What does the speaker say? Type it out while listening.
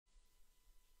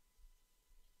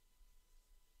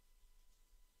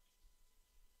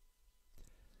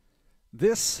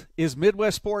This is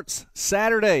Midwest Sports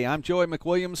Saturday. I'm Joey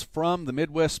McWilliams from the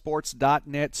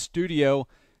MidwestSports.net studio.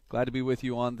 Glad to be with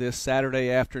you on this Saturday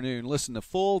afternoon. Listen, a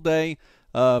full day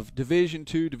of Division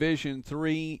II, Division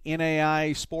III,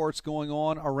 NAIA sports going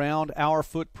on around our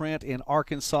footprint in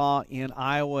Arkansas, in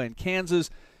Iowa, and Kansas,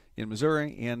 in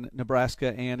Missouri, in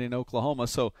Nebraska, and in Oklahoma.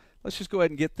 So let's just go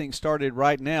ahead and get things started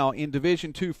right now in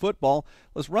Division II football.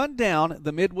 Let's run down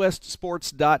the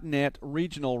MidwestSports.net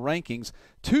regional rankings.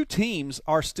 Two teams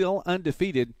are still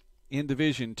undefeated in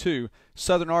Division II,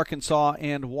 Southern Arkansas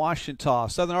and Ouachita.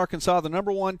 Southern Arkansas, the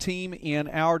number one team in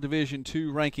our Division II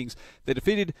rankings. They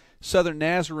defeated Southern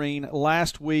Nazarene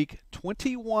last week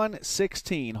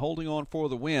 21-16, holding on for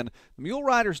the win. The Mule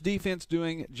Riders defense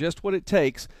doing just what it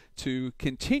takes to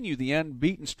continue the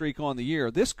unbeaten streak on the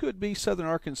year. This could be Southern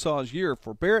Arkansas's year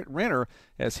for Barrett Renner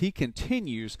as he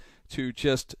continues to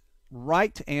just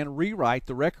write and rewrite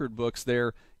the record books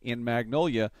there in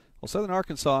Magnolia. Well, Southern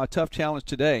Arkansas, a tough challenge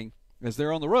today as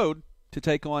they're on the road to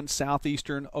take on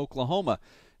Southeastern Oklahoma.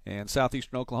 And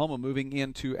Southeastern Oklahoma moving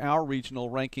into our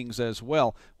regional rankings as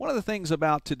well. One of the things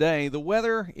about today, the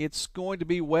weather, it's going to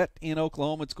be wet in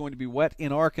Oklahoma. It's going to be wet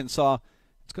in Arkansas.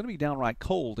 It's going to be downright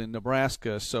cold in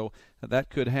Nebraska. So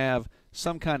that could have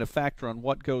some kind of factor on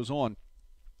what goes on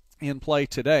in play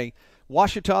today.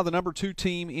 Ouachita, the number two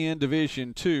team in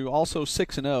Division II, also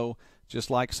 6-0, just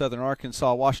like Southern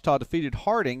Arkansas. Ouachita defeated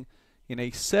Harding in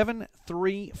a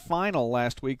 7-3 final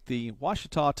last week. The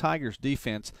Ouachita Tigers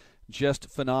defense just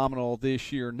phenomenal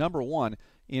this year, number one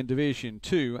in Division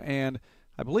II, and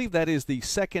I believe that is the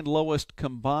second lowest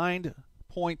combined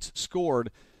points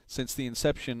scored since the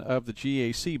inception of the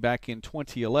GAC back in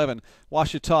 2011.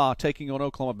 Ouachita taking on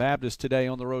Oklahoma Baptist today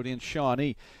on the road in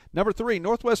Shawnee. Number three,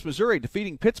 Northwest Missouri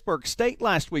defeating Pittsburg State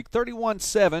last week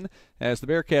 31-7 as the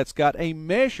Bearcats got a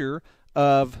measure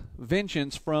of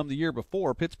vengeance from the year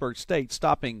before. Pittsburg State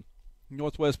stopping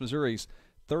Northwest Missouri's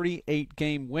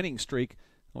 38-game winning streak.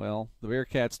 Well, the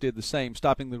Bearcats did the same,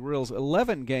 stopping the Grills'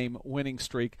 11-game winning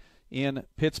streak in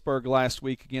Pittsburgh last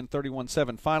week. Again,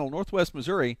 31-7 final. Northwest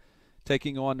Missouri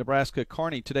taking on Nebraska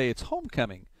Kearney today. It's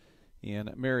homecoming in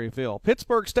Maryville.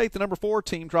 Pittsburg State, the number four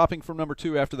team, dropping from number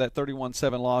two after that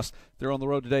 31-7 loss. They're on the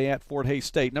road today at Fort Hays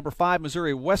State. Number five,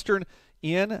 Missouri Western,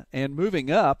 in and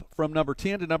moving up from number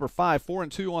 10 to number 5,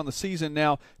 4-2 on the season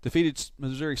now. Defeated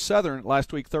Missouri Southern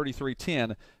last week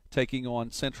 33-10, taking on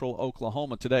Central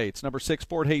Oklahoma today. It's number 6,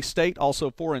 Fort Hays State,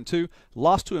 also 4-2.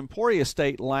 Lost to Emporia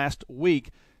State last week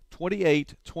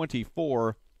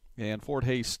 28-24, and Fort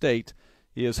Hays State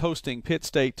is hosting Pitt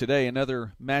State today,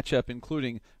 another matchup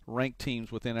including ranked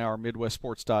teams within our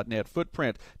MidwestSports.net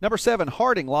footprint. Number 7,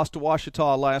 Harding lost to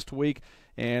Ouachita last week,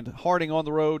 and Harding on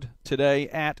the road today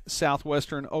at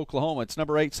Southwestern Oklahoma. It's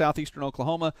number 8, Southeastern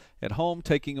Oklahoma at home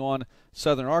taking on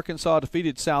Southern Arkansas.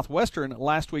 Defeated Southwestern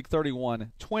last week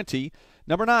 31-20.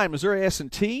 Number 9, Missouri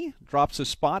S&T drops a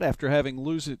spot after having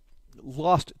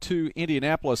lost to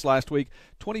Indianapolis last week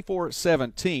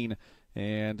 24-17.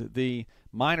 And the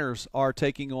Miners are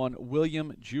taking on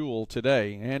William Jewell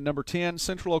today. And number 10,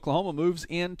 Central Oklahoma moves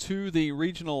into the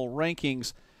regional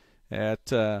rankings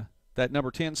at that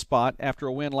number 10 spot after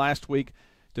a win last week,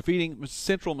 defeating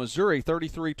Central Missouri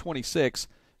 33-26.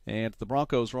 And the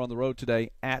Broncos are on the road today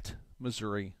at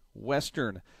Missouri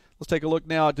Western. Let's take a look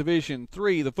now at Division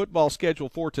III. The football schedule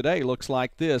for today looks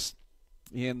like this.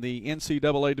 In the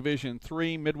NCAA Division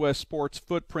III Midwest Sports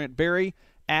footprint, Berry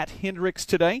at Hendricks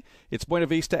today. It's Buena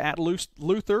Vista at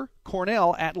Luther,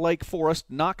 Cornell at Lake Forest,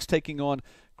 Knox taking on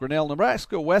Grinnell,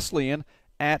 Nebraska Wesleyan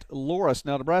at Loris.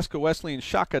 Now, Nebraska Wesleyan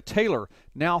Shaka Taylor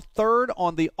now third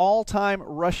on the all-time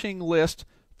rushing list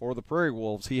for the Prairie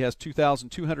Wolves. He has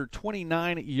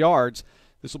 2,229 yards.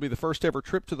 This will be the first ever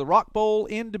trip to the Rock Bowl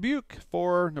in Dubuque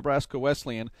for Nebraska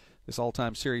Wesleyan. This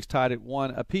all-time series tied at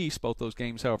 1 apiece. Both those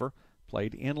games, however,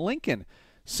 played in Lincoln.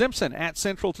 Simpson at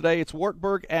Central today. It's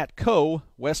Wartburg at Coe,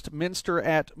 Westminster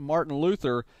at Martin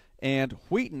Luther, and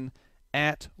Wheaton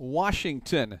at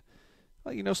Washington.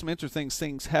 Well, you know, some interesting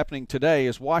things happening today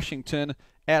is Washington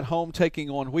at home taking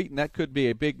on Wheaton. That could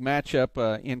be a big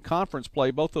matchup in conference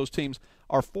play. Both those teams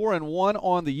are 4-1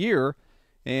 on the year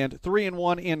and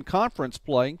 3-1 in conference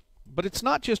play. But it's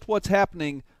not just what's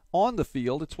happening on the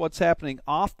field, it's what's happening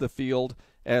off the field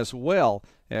as well.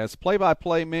 As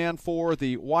play-by-play man for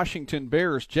the Washington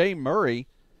Bears, Jay Murry,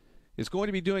 is going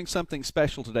to be doing something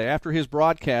special today. After his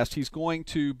broadcast, he's going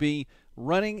to be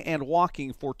running and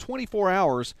walking for 24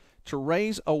 hours to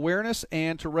raise awareness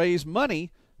and to raise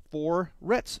money for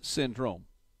Rett syndrome.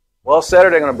 Well,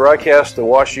 Saturday I'm going to broadcast the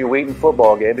WashU Wheaton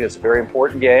football game. It's a very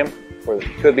important game.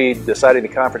 Could be deciding the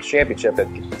conference championship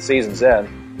at the season's end.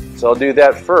 So I'll do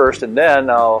that first, and then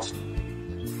I'll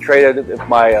traded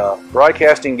my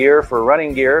broadcasting gear for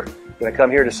running gear. I'm going to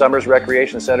come here to Summers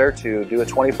Recreation Center to do a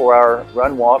 24-hour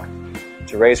run walk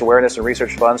to raise awareness and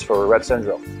research funds for Rett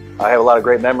syndrome. I have a lot of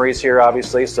great memories here,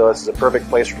 obviously, so this is a perfect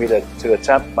place for me to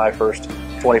attempt my first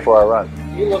 24-hour run.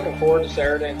 Are you looking forward to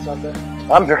Saturday and Sunday?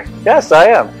 Yes, I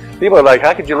am. People are like,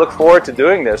 how could you look forward to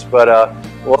doing this? But,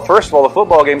 well, first of all, the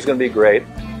football game is going to be great.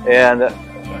 And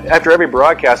after every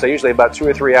broadcast, I usually have about 2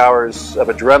 or 3 hours of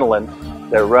adrenaline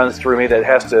that runs through me that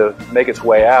has to make its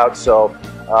way out. So,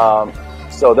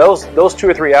 so those 2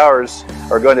 or 3 hours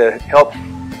are going to help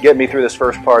get me through this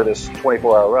first part of this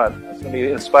 24-hour run. It's going to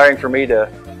be inspiring for me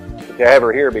to have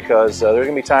her here, because there's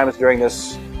going to be times during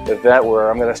this event where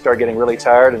I'm going to start getting really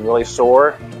tired and really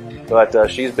sore.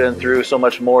 But she's been through so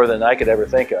much more than I could ever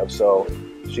think of, so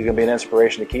she's going to be an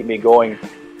inspiration to keep me going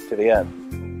to the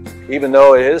end. Even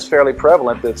though it is fairly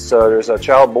prevalent, there's a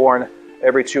child born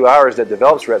every 2 hours that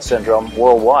develops Rett syndrome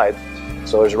worldwide.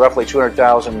 So there's roughly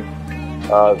 200,000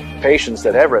 patients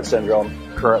that have Rett syndrome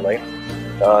currently.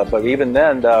 But even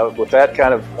then, with that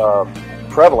kind of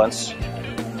prevalence,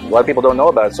 a lot of people don't know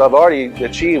about it. So I've already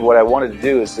achieved what I wanted to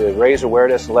do, is to raise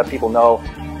awareness and let people know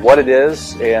what it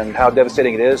is and how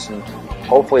devastating it is, and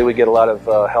hopefully we get a lot of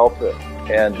help,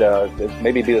 and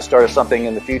maybe be the start of something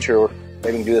in the future.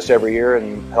 Maybe we can do this every year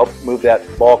and help move that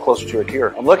ball closer to a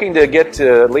cure. I'm looking to get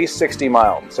to at least 60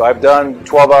 miles. So I've done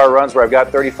 12-hour runs where I've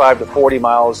got 35 to 40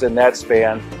 miles in that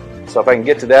span. So if I can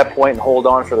get to that point and hold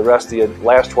on for the rest of the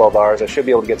last 12 hours, I should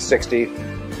be able to get 60,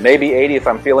 maybe 80 if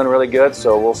I'm feeling really good.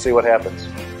 So we'll see what happens.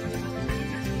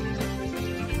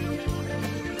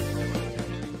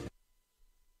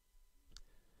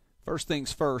 First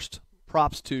things first,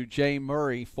 props to Jay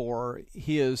Murry for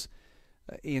his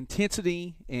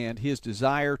intensity and his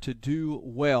desire to do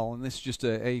well, and this is just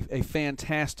a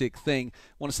fantastic thing.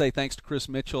 I want to say thanks to Chris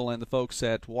Mitchell and the folks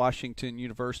at Washington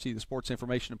University, the Sports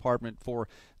Information Department, for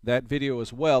that video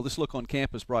as well. This Look on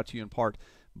Campus brought to you in part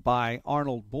by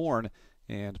Arnold Bourne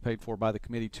and paid for by the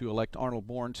committee to elect Arnold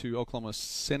Bourne to Oklahoma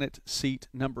Senate seat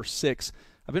number 6.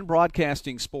 I've been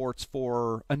broadcasting sports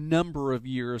for a number of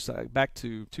years, back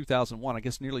to 2001. I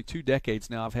guess nearly 2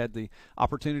 decades now. I've had the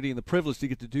opportunity and the privilege to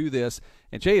get to do this.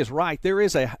 And Jay is right.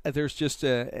 There's just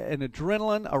an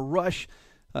adrenaline, a rush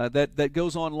that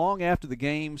goes on long after the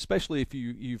game, especially if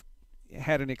you've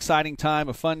had an exciting time,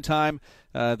 a fun time,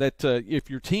 if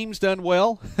your team's done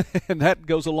well, and that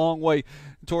goes a long way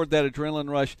toward that adrenaline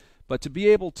rush. But to be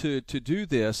able to do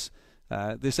this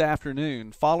this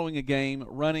afternoon, following a game,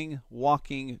 running,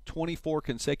 walking 24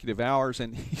 consecutive hours,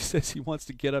 and he says he wants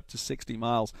to get up to 60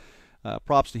 miles.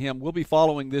 Props to him. We'll be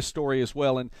following this story as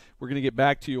well, and we're going to get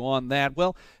back to you on that.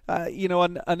 Well,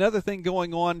 another thing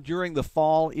going on during the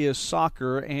fall is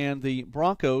soccer, and the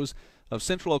Broncos of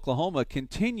Central Oklahoma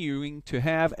continuing to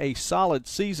have a solid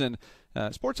season.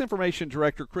 Sports Information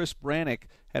Director Chris Brannick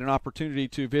had an opportunity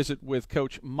to visit with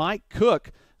Coach Mike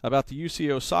Cook about the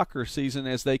UCO soccer season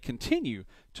as they continue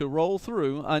to roll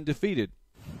through undefeated.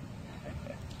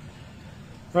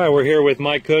 All right, we're here with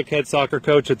Mike Cook, head soccer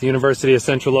coach at the University of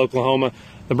Central Oklahoma.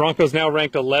 The Broncos now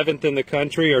ranked 11th in the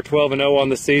country, are 12-0 on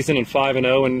the season and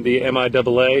 5-0 in the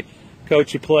MIAA.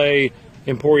 Coach, you play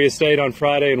Emporia State on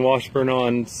Friday and Washburn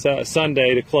on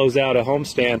Sunday to close out a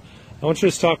homestand. I want you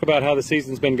to just talk about how the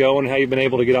season's been going, how you've been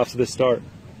able to get off to this start.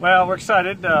 Well, we're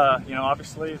excited.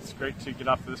 Obviously, it's great to get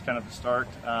off to this kind of a start.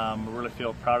 We really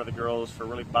feel proud of the girls for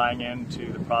really buying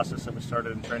into the process that we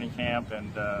started in training camp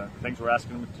and things we're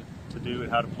asking them to do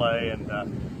and how to play, and the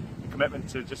commitment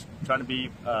to just trying to be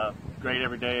great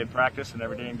every day in practice and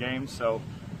every day in games. So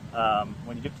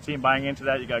when you get the team buying into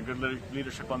that, you got good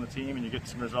leadership on the team, and you get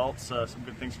some results, some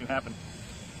good things can happen.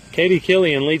 Katie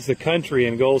Killian leads the country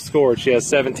in goals scored. She has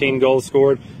 17 goals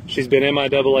scored. She's been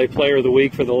MIAA Player of the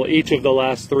Week for each of the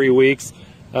last 3 weeks.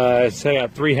 She's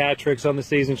got 3 hat tricks on the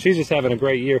season. She's just having a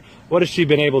great year. What has she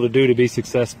been able to do to be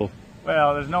successful?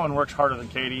 Well, there's no one works harder than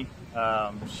Katie.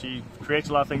 She creates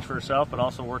a lot of things for herself, but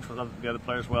also works with the other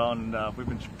players well. And we've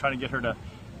been trying to get her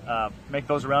to make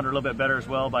those around her a little bit better as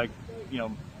well by,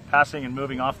 passing and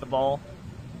moving off the ball.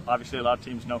 Obviously, a lot of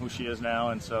teams know who she is now,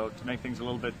 and so to make things a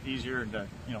little bit easier and to,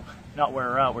 not wear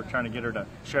her out, we're trying to get her to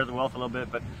share the wealth a little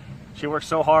bit. But she works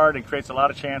so hard and creates a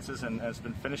lot of chances and has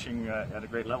been finishing at a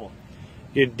great level.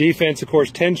 Your defense, of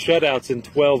course, 10 shutouts and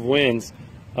 12 wins,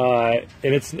 and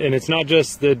it's not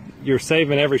just that you're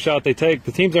saving every shot they take.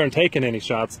 The teams aren't taking any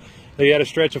shots. They had a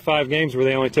stretch of 5 games where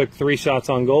they only took 3 shots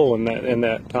on goal in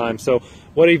that time. So,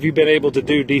 what have you been able to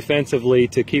do defensively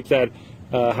to keep that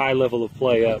high level of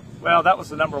play up? Well, that was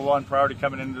the #1 priority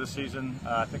coming into the season.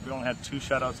 I think we only had 2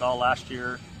 shutouts all last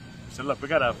year. said, look, we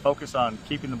got to focus on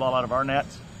keeping the ball out of our net.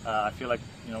 I feel like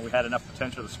we had enough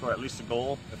potential to score at least a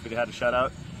goal if we'd had a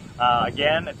shutout.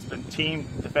 Again, it's been team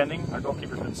defending. Our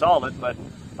goalkeeper's been solid, but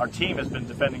our team has been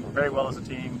defending very well as a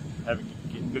team, getting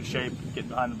in good shape, getting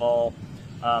behind the ball.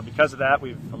 Because of that,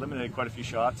 we've eliminated quite a few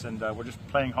shots, and we're just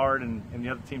playing hard in the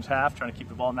other team's half, trying to keep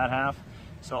the ball in that half.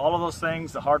 So all of those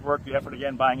things, the hard work, the effort,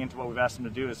 again, buying into what we've asked them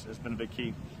to do has been a big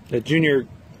key. The junior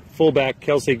fullback,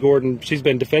 Kelsey Gordon, she's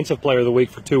been Defensive Player of the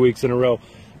Week for 2 weeks in a row.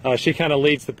 She kind of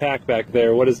leads the pack back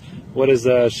there. What does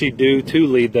she do to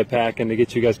lead the pack and to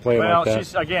get you guys playing like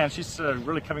that? Well, she's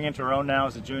really coming into her own now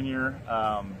as a junior.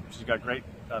 She's got great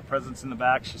presence in the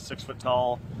back. She's 6 foot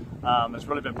tall. Has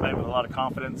really been playing with a lot of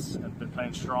confidence and been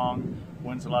playing strong.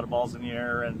 Wins a lot of balls in the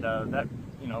air, and that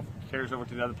carries over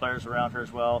to the other players around her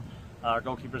as well. Our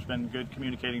goalkeeper's been good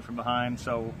communicating from behind,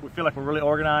 so we feel like we're really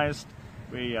organized.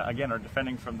 We again are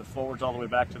defending from the forwards all the way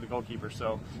back to the goalkeeper,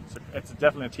 so it's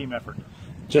definitely a team effort.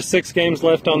 Just 6 games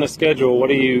left on the schedule. What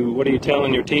are you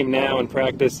telling your team now in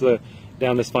practice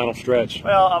down this final stretch?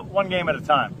 Well, one game at a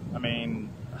time. I mean,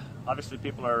 obviously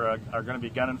people are going to be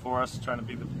gunning for us, trying to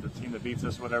be the team that beats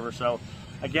us, whatever. So,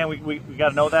 again, we got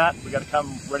to know that. We got to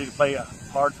come ready to play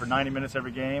hard for 90 minutes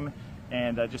every game,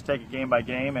 and just take it game by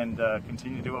game and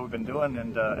continue to do what we've been doing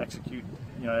and execute,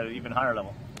 at an even higher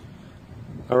level.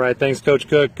 All right, thanks, Coach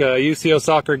Cook. UCO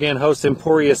Soccer again hosts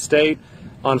Emporia State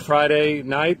on Friday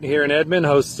night here in Edmond,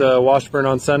 hosts Washburn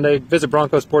on Sunday. Visit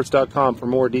broncosports.com for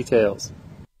more details.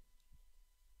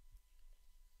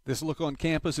 This Look on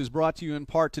Campus is brought to you in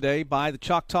part today by the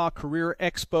Choctaw Career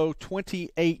Expo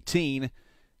 2018.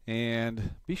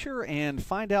 And be sure and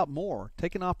find out more.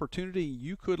 Take an opportunity.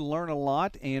 You could learn a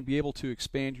lot and be able to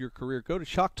expand your career. Go to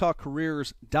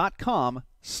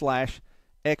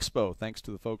choctawcareers.com/expo. Thanks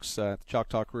to the folks at the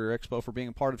Choctaw Career Expo for being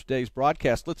a part of today's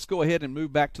broadcast. Let's go ahead and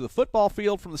move back to the football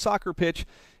field from the soccer pitch,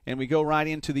 and we go right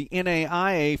into the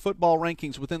NAIA football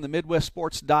rankings within the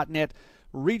MidwestSports.net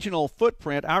regional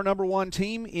footprint. Our number one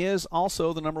team is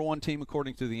also the number one team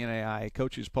according to the NAIA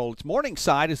coaches poll. It's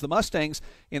Morningside as the Mustangs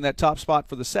in that top spot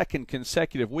for the second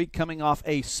consecutive week, coming off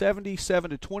a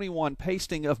 77-21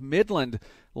 pasting of Midland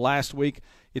last week.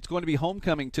 It's going to be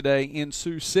homecoming today in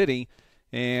Sioux City,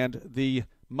 and the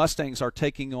Mustangs are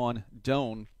taking on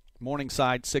Doane.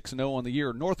 Morningside 6-0 on the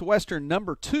year. Northwestern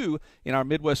number 2 in our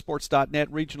MidwestSports.net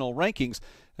regional rankings.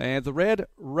 And the Red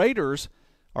Raiders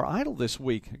are idle this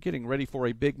week, getting ready for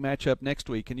a big matchup next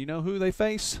week. And you know who they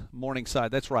face?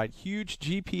 Morningside. That's right. Huge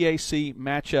GPAC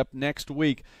matchup next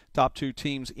week. Top 2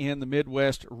 teams in the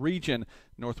Midwest region.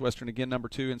 Northwestern again number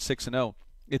 2 and 6-0.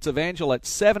 It's Evangel at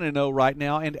 7-0 right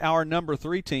now, and our number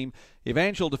 3 team,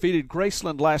 Evangel, defeated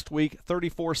Graceland last week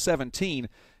 34-17.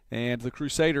 And the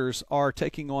Crusaders are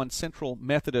taking on Central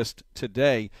Methodist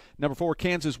today. Number 4,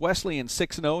 Kansas Wesleyan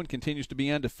 6-0 and continues to be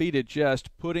undefeated, just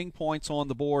putting points on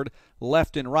the board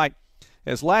left and right.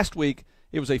 As last week,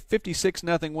 it was a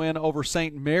 56-0 win over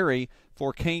St. Mary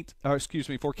for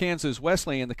Kansas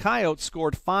Wesleyan. The Coyotes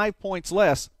scored 5 points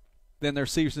less than their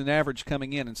season average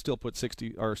coming in and still put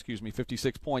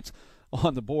 56 points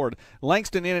on the board.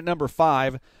 Langston in at number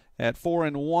 5. At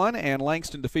 4-1, and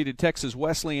Langston defeated Texas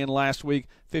Wesleyan last week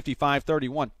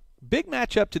 55-31. Big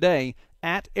matchup today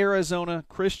at Arizona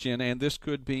Christian, and this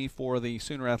could be for the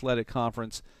Sooner Athletic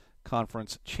Conference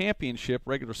championship,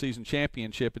 regular season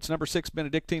championship. It's number 6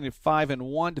 Benedictine at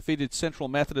 5-1, defeated Central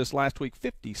Methodist last week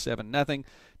 57-0,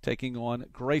 taking on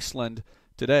Graceland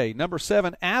today. Number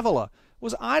 7 Avila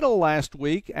was idle last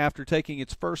week after taking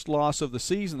its first loss of the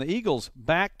season. The Eagles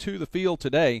back to the field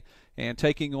today and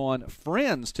taking on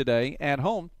Friends today at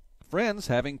home. Friends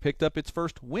having picked up its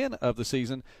first win of the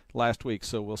season last week.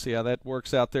 So we'll see how that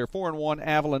works out there. 4-1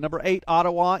 Avila. Number 8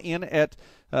 Ottawa in at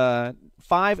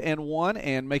 5-1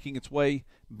 and making its way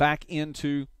back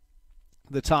into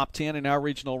the top 10 in our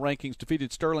regional rankings.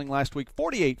 Defeated Sterling last week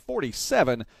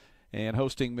 48-47. And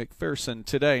hosting McPherson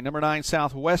today. Number 9,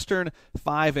 Southwestern,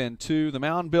 5-2. The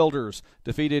Mound Builders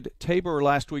defeated Tabor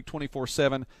last week,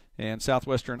 24-7. And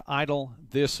Southwestern idle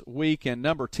this week. And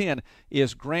number 10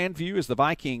 is Grandview as the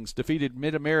Vikings defeated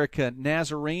Mid-America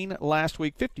Nazarene last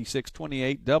week,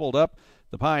 56-28. Doubled up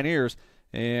the Pioneers.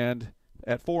 And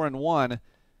at 4-1,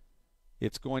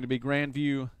 it's going to be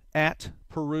Grandview at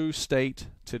Peru State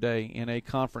today in a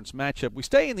conference matchup. We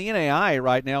stay in the NAIA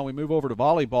right now. We move over to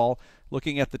volleyball.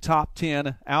 Looking at the top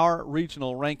 10, our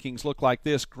regional rankings look like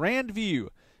this. Grandview,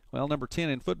 well, number 10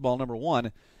 in football, number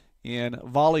 1 in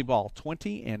volleyball.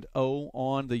 20-0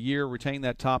 on the year, retain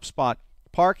that top spot.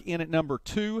 Park in at number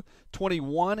 2,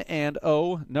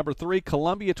 21-0. Number 3,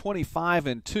 Columbia,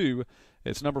 25-2.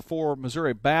 It's number 4,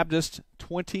 Missouri Baptist,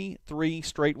 23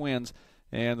 straight wins.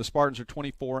 and the Spartans are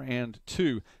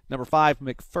 24-2. Number 5,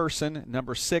 McPherson.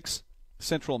 Number 6,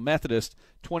 Central Methodist,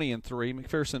 20-3.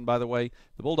 McPherson, by the way,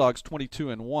 the Bulldogs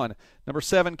 22-1. Number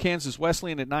 7, Kansas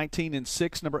Wesleyan at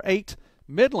 19-6. Number 8,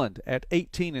 Midland at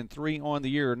 18-3 on the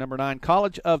year. Number 9,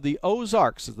 College of the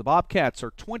Ozarks, as the Bobcats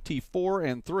are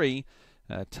 24-3.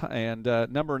 And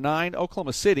number 9,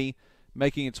 Oklahoma City,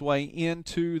 making its way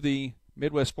into the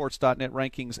MidwestSports.net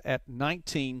rankings at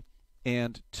 19-2.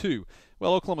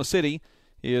 Well, Oklahoma City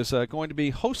is going to be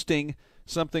hosting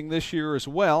something this year as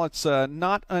well. It's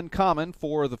not uncommon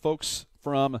for the folks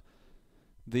from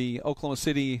the Oklahoma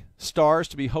City Stars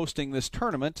to be hosting this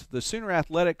tournament. The Sooner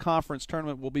Athletic Conference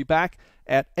tournament will be back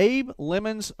at Abe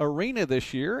Lemons Arena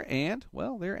this year, and,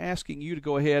 well, they're asking you to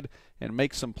go ahead and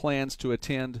make some plans to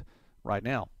attend right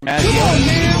now. Got the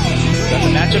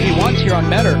matchup he wants here on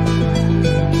Metter.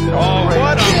 Oh,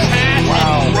 what a pass!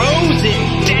 Wow. Throws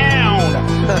it down.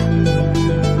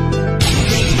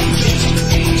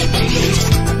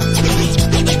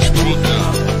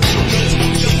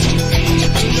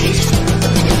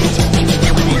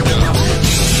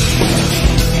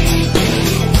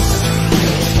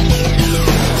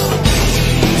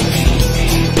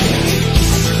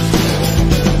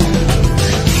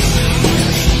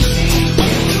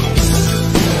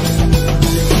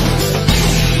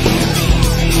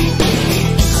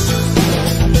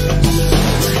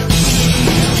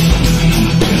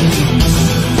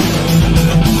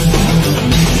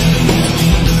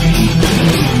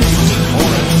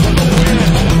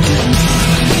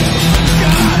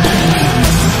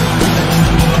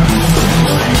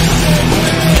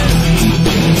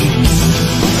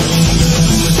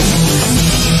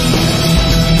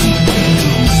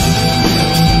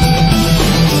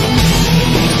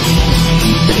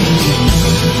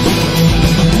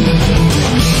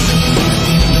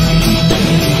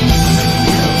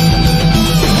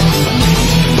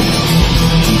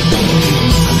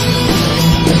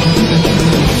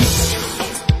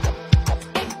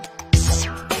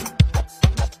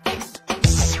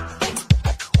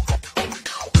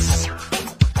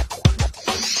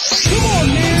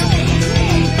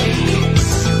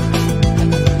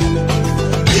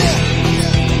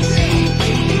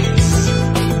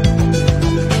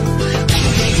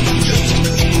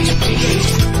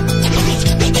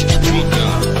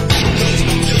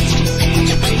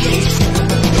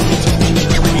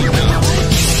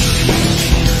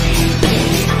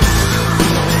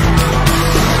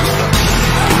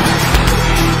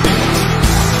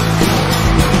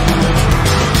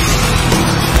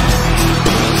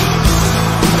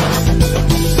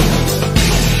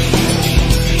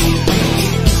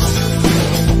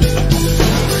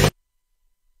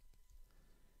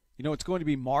 You know, it's going to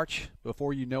be March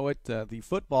before you know it. The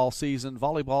football season,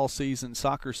 volleyball season,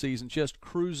 soccer season just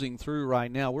cruising through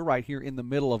right now. We're right here in the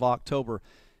middle of October,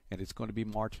 and it's going to be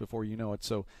March before you know it.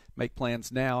 So make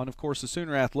plans now. And, of course, the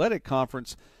Sooner Athletic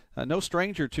Conference, no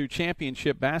stranger to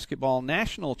championship basketball,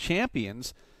 national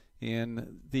champions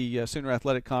in the Sooner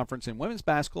Athletic Conference in women's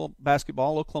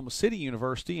basketball, Oklahoma City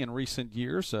University in recent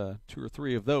years, 2 or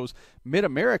 3 of those.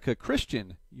 Mid-America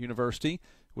Christian University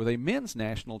with a men's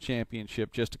national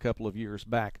championship just a couple of years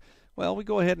back. Well, we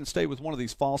go ahead and stay with one of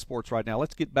these fall sports right now.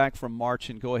 Let's get back from March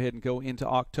and go ahead and go into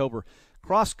October.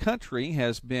 Cross country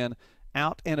has been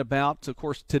out and about. Of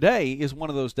course, today is one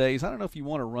of those days. I don't know if you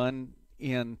want to run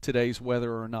in today's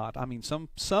weather or not. I mean, some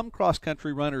cross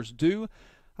country runners do.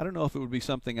 I don't know if it would be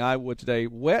something I would today.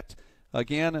 Wet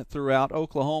again throughout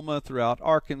Oklahoma, throughout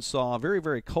Arkansas. Very,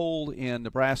 very cold in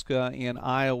Nebraska and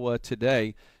Iowa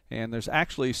today. And there's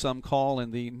actually some call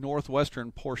in the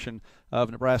northwestern portion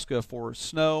of Nebraska for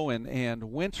snow and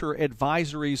winter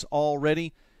advisories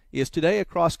already. Is today a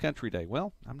cross-country day?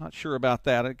 Well, I'm not sure about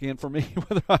that, again, for me,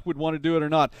 whether I would want to do it or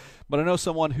not. But I know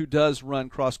someone who does run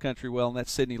cross-country well, and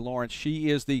that's Sydney Lawrence. She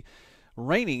is the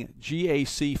reigning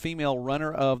GAC Female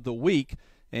Runner of the Week.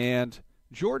 And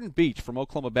Jordan Beach from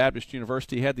Oklahoma Baptist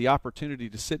University had the opportunity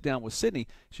to sit down with Sydney.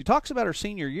 She talks about her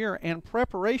senior year and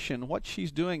preparation, what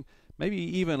she's doing maybe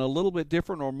even a little bit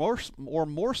different or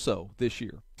more so this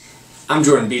year. I'm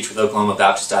Jordan Beach with Oklahoma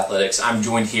Baptist Athletics. I'm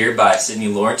joined here by Sydney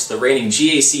Lawrence, the reigning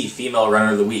GAC Female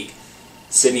Runner of the Week.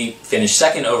 Sydney finished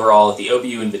second overall at the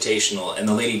OBU Invitational, and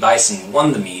the Lady Bison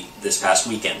won the meet this past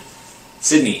weekend.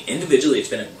 Sydney, individually it's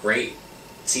been a great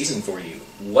season for you.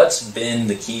 What's been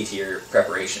the key to your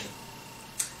preparation?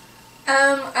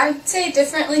 I'd say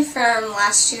differently from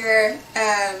last year.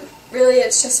 Really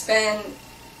it's just been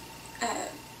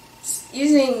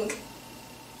using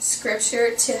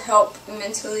scripture to help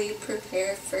mentally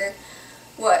prepare for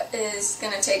what is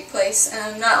going to take place,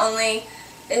 not only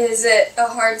is it a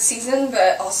hard season,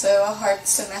 but also a hard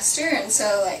semester, and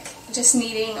so like just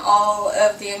needing all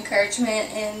of the encouragement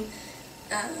and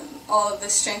all of the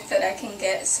strength that I can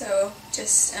get. So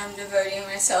just devoting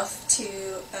myself to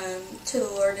the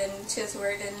Lord and to His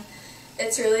Word, and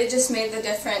it's really just made the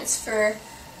difference for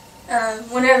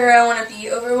whenever I want to be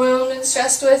overwhelmed and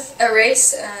stressed with a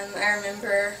race. I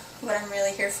remember what I'm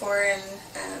really here for, and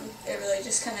it really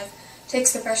just kind of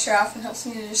takes the pressure off and helps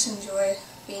me to just enjoy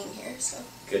being here. So.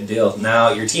 Good deal. Now,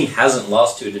 your team hasn't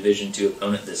lost to a Division II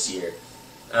opponent this year.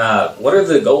 What are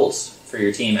the goals for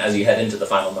your team as you head into the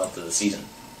final month of the season?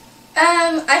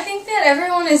 I think that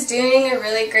everyone is doing a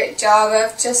really great job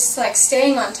of just like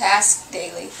staying on task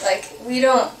daily. Like we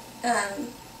don't,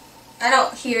 I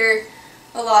don't hear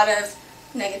a lot of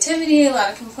negativity, a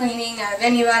lot of complaining out of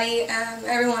anybody.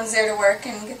 Everyone's there to work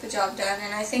and get the job done,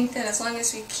 and I think that as long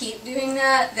as we keep doing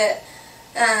that,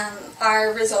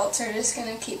 our results are just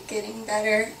going to keep getting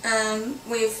better.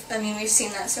 We've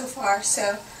seen that so far,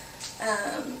 so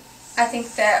I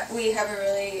think that we have a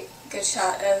really good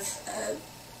shot of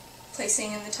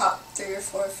placing in the top 3 or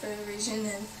 4 for the region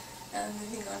and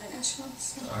moving on to nationals.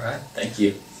 So. All right, thank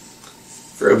you.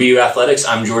 For OBU Athletics,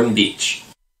 I'm Jordan Beach.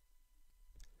 I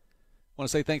want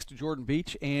to say thanks to Jordan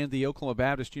Beach and the Oklahoma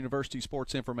Baptist University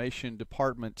Sports Information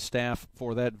Department staff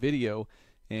for that video,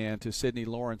 and to Sydney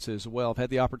Lawrence as well. I've had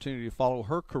the opportunity to follow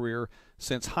her career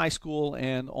since high school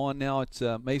and on now. It's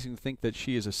amazing to think that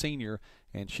she is a senior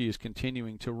and she is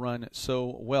continuing to run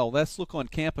so well. Let's Look on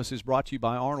Campus is brought to you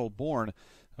by Arnold Bourne,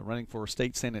 running for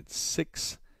State Senate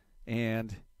 6,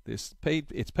 and it's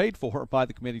paid for by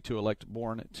the committee to elect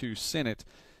Bourne to Senate.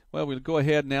 Well, we'll go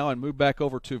ahead now and move back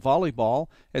over to volleyball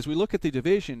as we look at the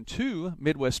Division II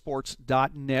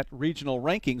MidwestSports.net regional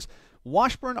rankings.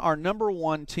 Washburn, our number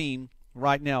 1 team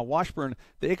right now. Washburn,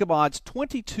 the Ichabods,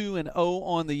 22-0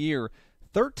 on the year,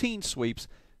 13 sweeps.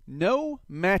 No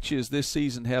matches this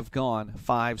season have gone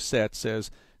 5 sets as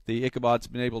the Ichabod's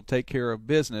been able to take care of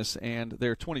business, and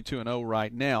they're 22-0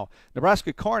 right now.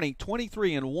 Nebraska Kearney,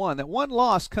 23-1. That one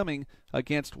loss coming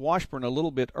against Washburn a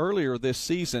little bit earlier this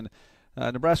season.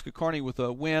 Nebraska Kearney with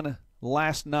a win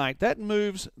last night. That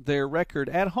moves their record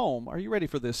at home. Are you ready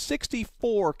for this?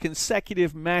 64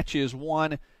 consecutive matches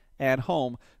won at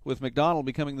home, with McDonald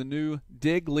becoming the new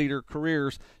dig leader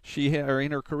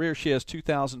in her career. She has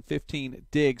 2,015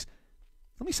 digs.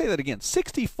 Let me say that again.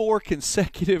 64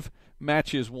 consecutive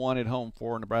matches won at home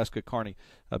for Nebraska Kearney.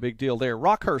 A big deal there.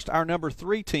 Rockhurst, our number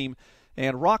 3 team,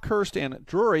 and Rockhurst and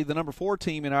Drury, the number 4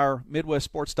 team in our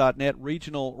MidwestSports.net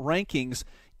regional rankings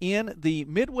in the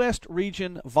Midwest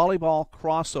Region Volleyball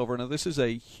Crossover. Now, this is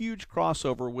a huge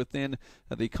crossover within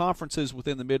the conferences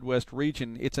within the Midwest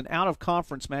region. It's an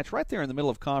out-of-conference match right there in the middle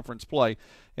of conference play,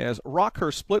 as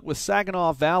Rockhurst split with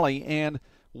Saginaw Valley and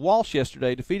Walsh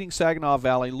yesterday, defeating Saginaw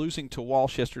Valley, losing to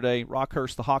Walsh yesterday.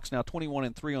 Rockhurst, the Hawks, now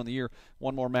 21-3 on the year.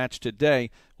 One more match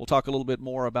today. We'll talk a little bit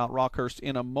more about Rockhurst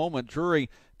in a moment. Drury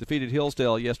defeated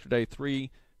Hillsdale yesterday 3-1,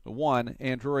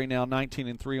 and Drury now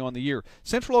 19-3 on the year.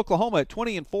 Central Oklahoma at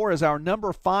 20-4 is our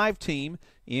number 5 team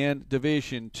in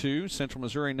Division II. Central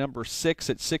Missouri number 6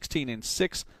 at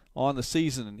 16-6 on the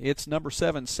season. It's number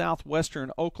 7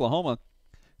 Southwestern Oklahoma.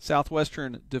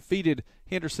 Southwestern defeated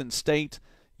Henderson State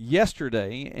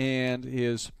yesterday and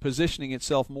is positioning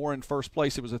itself more in first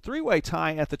place. It was a 3-way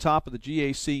tie at the top of the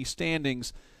GAC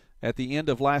standings at the end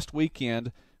of last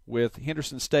weekend, with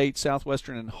Henderson State,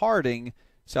 Southwestern, and Harding.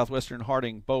 Southwestern and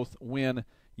Harding both win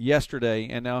yesterday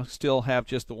and now still have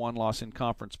just the 1 loss in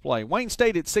conference play. Wayne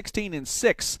State at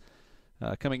 16-6,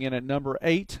 coming in at number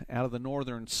 8 out of the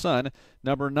Northern Sun.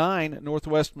 Number 9,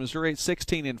 Northwest Missouri at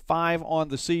 16-5 on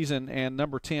the season, and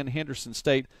number 10, Henderson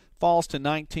State, falls to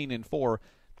 19-4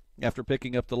 after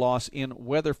picking up the loss in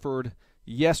Weatherford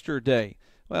yesterday.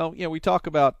 Well, we talk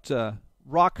about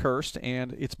Rockhurst,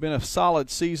 and it's been a solid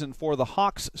season for the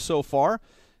Hawks so far.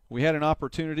 We had an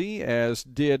opportunity, as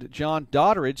did John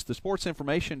Dodderidge, the sports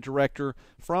information director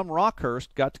from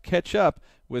Rockhurst, got to catch up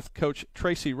with Coach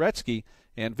Tracy Retzky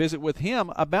and visit with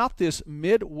him about this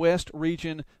Midwest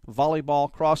Region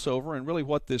Volleyball crossover and really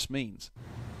what this means.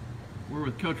 We're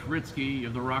with Coach Retzky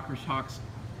of the Rockhurst Hawks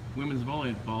women's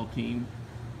volleyball team.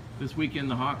 This weekend,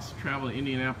 the Hawks travel to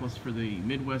Indianapolis for the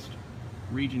Midwest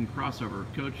Region crossover.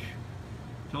 Coach,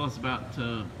 tell us about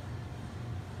the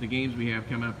games we have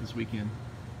coming up this weekend.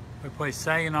 We play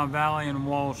Saginaw Valley and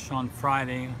Walsh on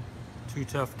Friday. 2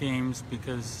 tough games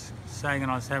because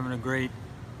Saginaw's having a great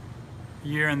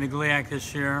year in the GLIAC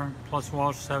this year, plus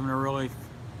Walsh is having a really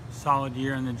solid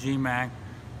year in the GMAC.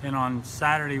 And on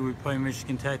Saturday, we play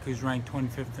Michigan Tech, who's ranked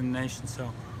 25th in the nation.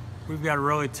 So we've got a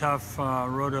really tough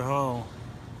road to hoe,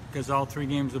 because all 3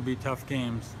 games will be tough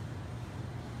games.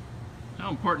 How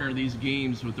important are these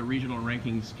games with the regional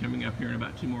rankings coming up here in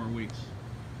about 2 more weeks?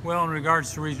 Well, in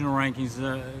regards to regional rankings,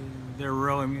 there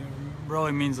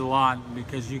really means a lot,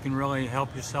 because you can really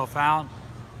help yourself out,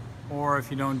 or if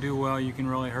you don't do well, you can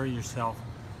really hurt yourself.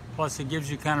 Plus, it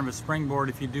gives you kind of a springboard.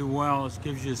 If you do well, it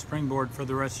gives you a springboard for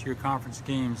the rest of your conference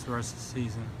games the rest of the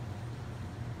season.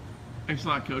 Thanks a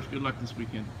lot, Coach. Good luck this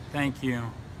weekend. Thank you.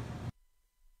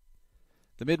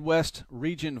 The Midwest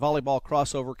Region Volleyball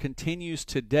Crossover continues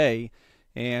today,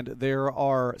 and there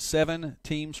are 7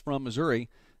 teams from Missouri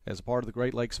as a part of the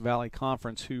Great Lakes Valley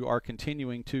Conference who are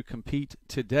continuing to compete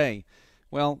today.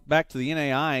 Well, back to the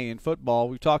NAI in football.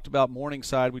 We talked about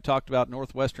Morningside. We talked about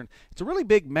Northwestern. It's a really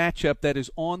big matchup that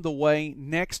is on the way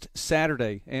next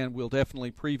Saturday, and we'll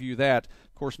definitely preview that.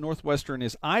 Of course, Northwestern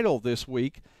is idle this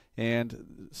week,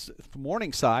 and for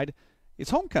Morningside,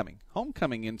 it's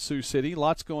homecoming in Sioux City.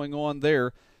 Lots going on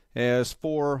there. As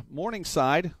for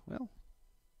Morningside, well,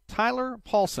 Tyler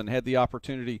Paulson had the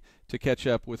opportunity to catch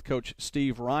up with Coach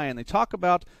Steve Ryan. They talk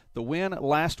about the win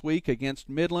last week against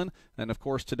Midland, and of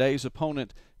course today's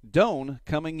opponent, Doane,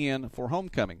 coming in for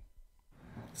homecoming.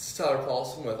 This is Tyler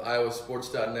Paulson with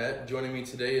iowasports.net. Joining me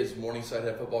today is Morningside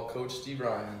head football coach Steve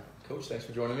Ryan. Coach, thanks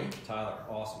for joining me. Tyler,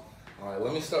 awesome. All right,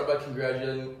 let me start by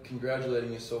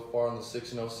congratulating you so far on the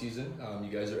 6-0 season. You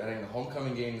guys are entering the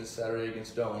homecoming game this Saturday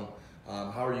against Doane.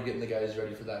 How are you getting the guys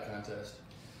ready for that contest?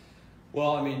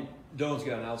 Well, I mean, Doane's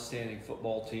got an outstanding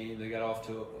football team. They got off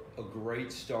to a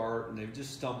great start, and they've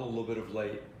just stumbled a little bit of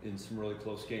late in some really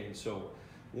close games. So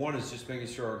one is just making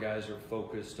sure our guys are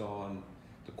focused on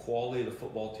the quality of the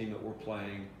football team that we're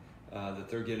playing, that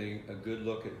they're getting a good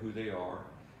look at who they are.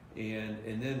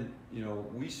 And then, you know,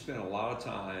 we spent a lot of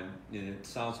time, and it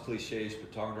sounds cliché,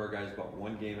 but talking to our guys about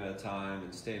one game at a time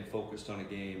and staying focused on a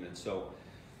game. And so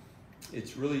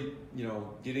it's really, you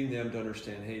know, getting them to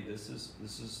understand, hey, this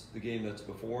is the game that's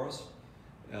before us,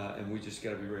 and we just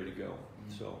got to be ready to go.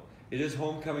 Mm-hmm. So it is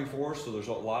homecoming for us, so there's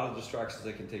a lot of distractions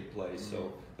that can take place. Mm-hmm.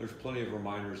 So there's plenty of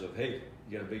reminders of, hey,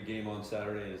 you got a big game on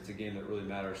Saturday, and it's a game that really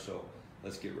matters, so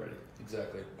let's get ready.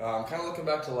 Exactly. Kind of looking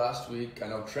back to last week, I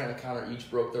know Trent and Connor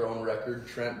each broke their own record.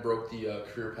 Trent broke the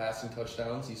career passing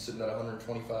touchdowns. He's sitting at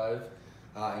 125.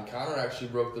 And Connor actually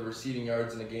broke the receiving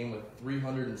yards in a game with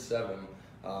 307.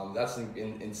 That's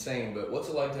insane, but what's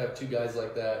it like to have 2 guys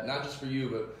like that, not just for you,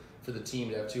 but for the team,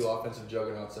 to have 2 offensive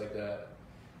juggernauts like that?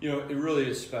 You know, it really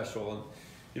is special. And,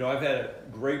 you know, I've had a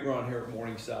great run here at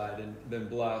Morningside and been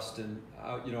blessed. And,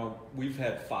 you know, we've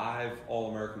had 5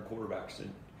 All-American quarterbacks,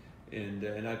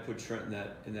 and I put Trent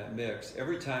in that mix.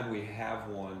 Every time we have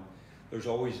one, there's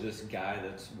always this guy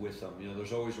that's with them. You know,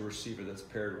 there's always a receiver that's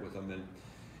paired with them.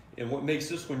 And what makes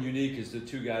this one unique is the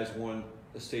 2 guys won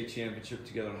a state championship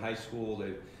together in high school.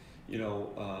 They, you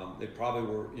know, they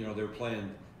probably were, you know, they were playing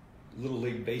little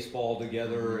league baseball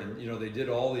together, and you know, they did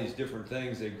all these different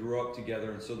things. They grew up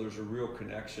together, and so there's a real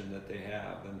connection that they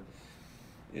have,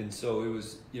 and so it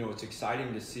was, you know, it's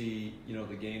exciting to see, you know,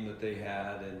 the game that they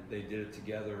had, and they did it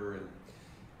together,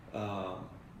 and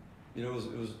you know,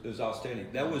 it was outstanding.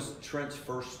 That was Trent's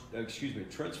first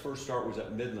start was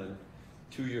at Midland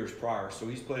 2 years prior. So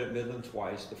he's played at Midland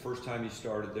twice. The first time he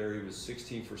started there, he was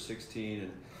 16 for 16,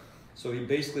 and so he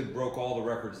basically broke all the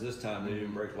records this time that he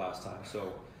didn't break last time.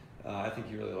 So I think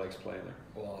he really likes playing there.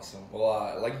 Well, awesome.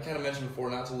 Well, like you kind of mentioned before,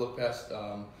 not to look past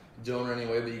Doane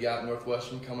anyway, but you got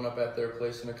Northwestern coming up at their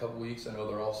place in a couple weeks. I know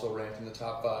they're also ranked in the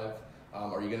top 5.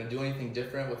 Are you going to do anything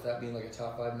different with that being like a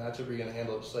top 5 matchup, or are you going to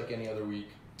handle it just like any other week?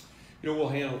 You know, we'll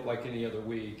handle it like any other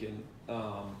week, and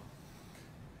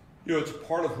you know, it's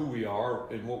part of who we are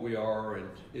and what we are, and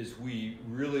is we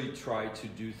really try to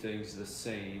do things the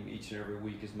same each and every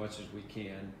week as much as we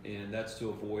can, and that's to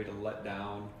avoid a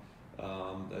letdown.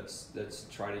 That's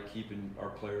try to keep our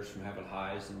players from having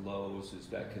highs and lows. Is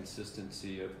that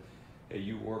consistency of, hey,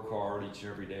 you work hard each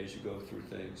and every day as you go through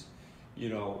things. You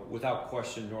know, without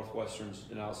question, Northwestern's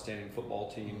an outstanding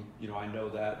football team. You know, I know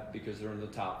that because they're in the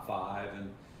top 5,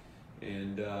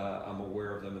 and I'm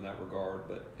aware of them in that regard.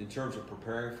 But in terms of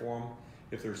preparing for them,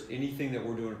 if there's anything that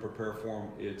we're doing to prepare for them,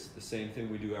 it's the same thing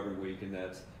we do every week, and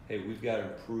that's, hey, we've got to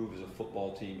improve as a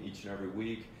football team each and every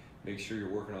week. Make sure you're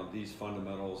working on these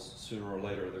fundamentals. Sooner or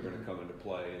later, they're going to come into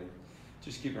play, and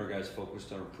just keeping our guys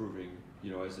focused on improving,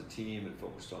 you know, as a team, and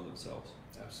focused on themselves.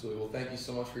 Absolutely. Well, thank you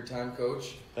so much for your time,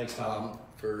 Coach. Thanks, Tom.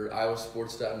 For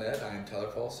iowasports.net, I am Tyler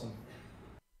Paulson.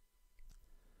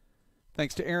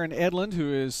 Thanks to Aaron Edlund,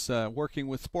 who is working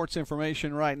with sports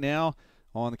information right now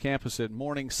on the campus at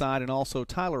Morningside, and also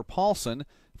Tyler Paulson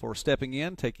for stepping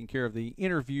in, taking care of the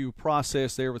interview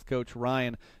process there with Coach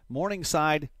Ryan.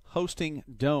 Morningside hosting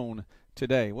Doane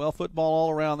today. Well, football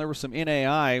all around. There was some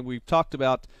NAI. We've talked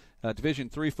about Division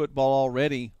III football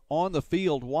already on the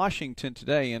field. Washington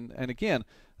today, and again,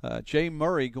 Jay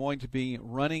Murray going to be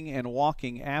running and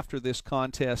walking after this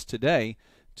contest today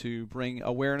to bring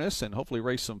awareness and hopefully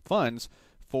raise some funds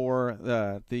for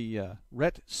the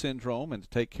Rett syndrome and to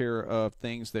take care of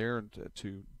things there and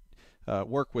to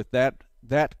work with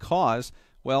that cause.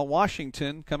 Well,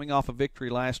 Washington coming off a victory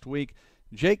last week.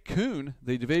 Jake Kuhn,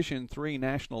 the Division III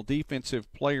National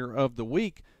Defensive Player of the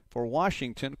Week for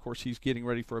Washington. Of course, he's getting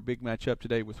ready for a big matchup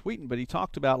today with Wheaton, but he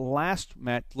talked about last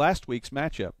week's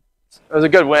matchup. It was a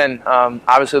good win.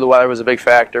 Obviously, the weather was a big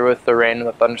factor with the rain and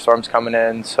the thunderstorms coming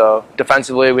in. So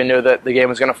defensively, we knew that the game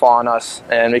was going to fall on us,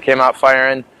 and we came out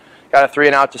firing. Got a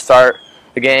 3-and-out to start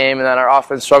the game, and then our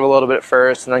offense struggled a little bit at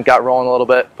first, and then got rolling a little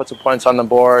bit, put some points on the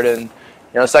board, and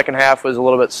the second half was a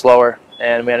little bit slower,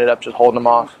 and we ended up just holding them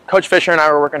off. Coach Fisher and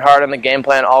I were working hard on the game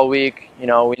plan all week. We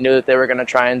knew that they were going to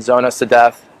try and zone us to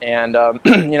death, and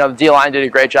the D-line did a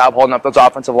great job holding up those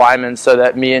offensive linemen so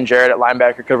that me and Jared at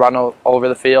linebacker could run all over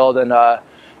the field. And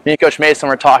me and Coach Mason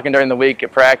were talking during the week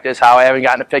at practice how I haven't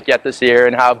gotten a pick yet this year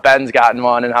and how Ben's gotten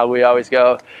one and how we always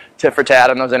go tit for tat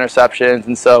on those interceptions.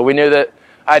 And so we knew that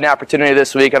I had an opportunity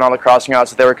this week on all the crossing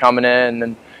routes that they were coming in,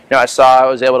 and I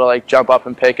was able to jump up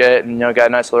and pick it, and got a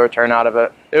nice little return out of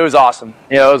it. It was awesome.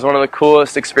 It was one of the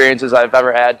coolest experiences I've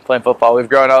ever had playing football. We've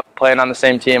grown up playing on the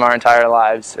same team our entire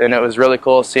lives, and it was really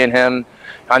cool seeing him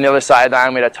on the other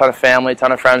sideline. We had a ton of family, a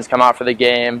ton of friends come out for the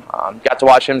game. Got to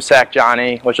watch him sack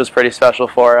Johnny, which was pretty special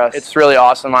for us. It's really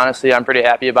awesome, honestly. I'm pretty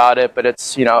happy about it, but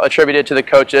it's attributed to the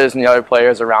coaches and the other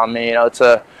players around me. It's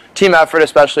a team effort,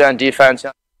 especially on defense.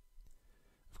 Of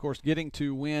course, getting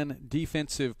to win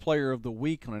Defensive Player of the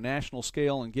Week on a national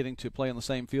scale and getting to play on the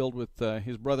same field with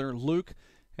his brother Luke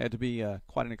had to be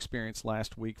quite an experience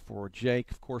last week for Jake.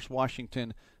 Of course,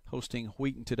 Washington hosting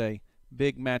Wheaton today.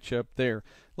 Big matchup there.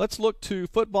 Let's look to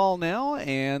football now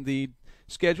and the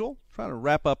schedule. Trying to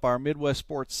wrap up our Midwest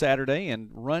Sports Saturday and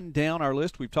run down our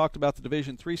list. We've talked about the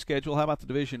Division III schedule. How about the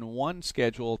Division I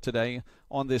schedule today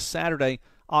on this Saturday,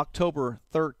 October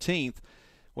 13th?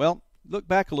 Well, look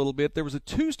back a little bit. There was a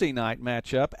Tuesday night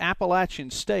matchup. Appalachian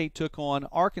State took on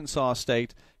Arkansas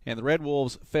State, and the Red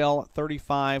Wolves fell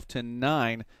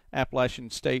 35-9. Appalachian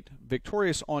State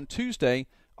victorious on Tuesday.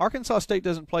 Arkansas State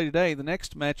doesn't play today. The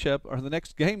next matchup, or the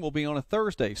next game, will be on a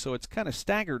Thursday, so it's kind of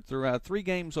staggered throughout 3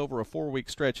 games over a 4-week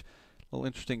stretch. A little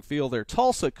interesting feel there.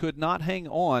 Tulsa could not hang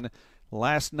on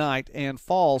last night and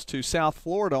falls to South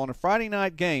Florida on a Friday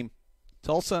night game.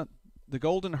 Tulsa, the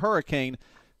Golden Hurricane,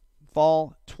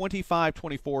 fall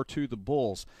 25-24 to the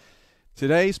Bulls.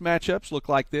 Today's matchups look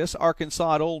like this.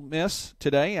 Arkansas at Ole Miss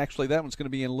today. Actually, that one's going to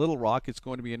be in Little Rock. It's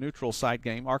going to be a neutral site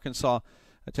game. Arkansas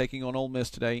taking on Ole Miss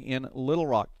today in Little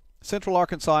Rock. Central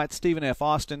Arkansas at Stephen F.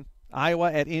 Austin.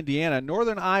 Iowa at Indiana.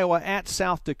 Northern Iowa at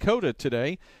South Dakota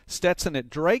today. Stetson at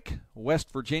Drake.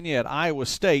 West Virginia at Iowa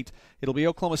State. It'll be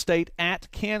Oklahoma State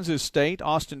at Kansas State.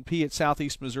 Austin Peay at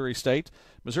Southeast Missouri State.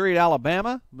 Missouri at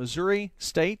Alabama. Missouri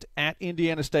State at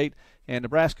Indiana State. And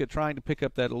Nebraska trying to pick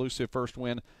up that elusive first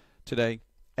win today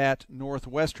at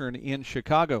Northwestern in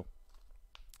Chicago.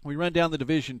 We run down the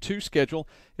Division II schedule.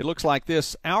 It looks like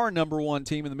this. Our number 1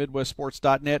 team in the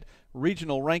MidwestSports.net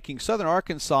regional ranking, Southern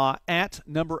Arkansas at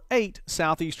number 8,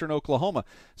 Southeastern Oklahoma.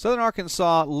 Southern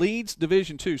Arkansas leads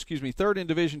Division II, third in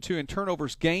Division II in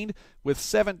turnovers gained with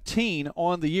 17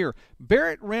 on the year.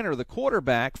 Barrett Renner, the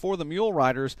quarterback for the Mule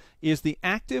Riders, is the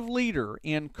active leader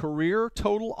in career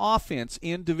total offense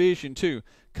in Division II.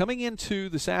 Coming into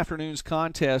this afternoon's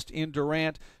contest in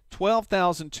Durant,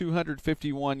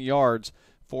 12,251 yards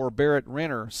for Barrett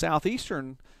Renner.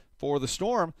 Southeastern for the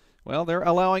Storm, well, they're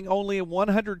allowing only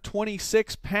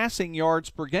 126 passing yards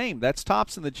per game. That's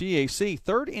tops in the GAC.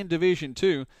 Third in Division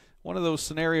II. One of those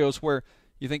scenarios where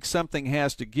you think something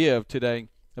has to give today.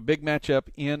 A big matchup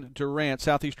in Durant.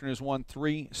 Southeastern has won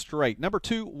 3 straight. Number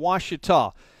 2,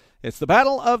 Ouachita. It's the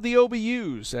battle of the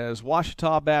OBUs as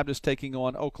Ouachita Baptist taking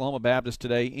on Oklahoma Baptist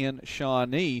today in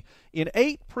Shawnee. In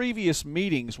 8 previous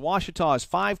meetings, Ouachita is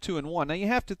 5-2-1. Now you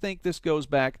have to think this goes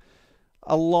back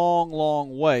a long,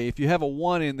 long way. If you have a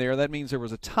 1 in there, that means there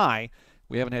was a tie.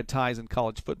 We haven't had ties in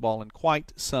college football in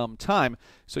quite some time.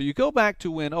 So you go back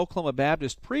to when Oklahoma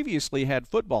Baptist previously had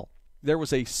football. There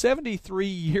was a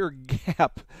 73-year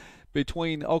gap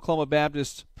between Oklahoma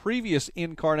Baptist's previous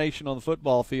incarnation on the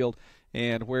football field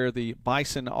and where the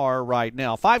Bison are right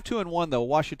now. 5-2-1, though,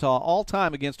 Ouachita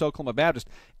all-time against Oklahoma Baptist.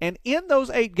 And in those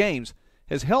 8 games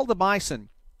has held the Bison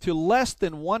to less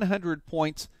than 100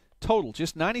 points total,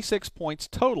 just 96 points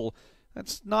total.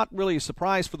 That's not really a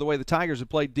surprise for the way the Tigers have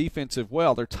played defensive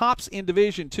well. They're tops in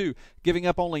Division II, giving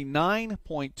up only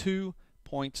 9.2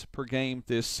 points per game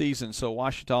this season. So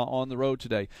Ouachita on the road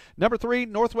today. Number 3,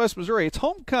 Northwest Missouri. It's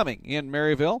homecoming in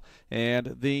Maryville,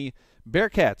 and the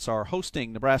Bearcats are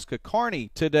hosting Nebraska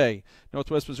Kearney today.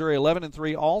 Northwest Missouri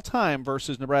 11-3 all-time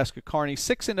versus Nebraska Kearney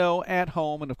 6-0 at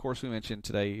home. And, of course, we mentioned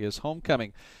today is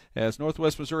homecoming. As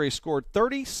Northwest Missouri scored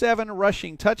 37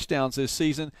 rushing touchdowns this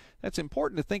season. That's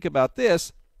important to think about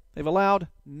this. They've allowed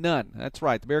none. That's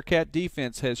right. The Bearcat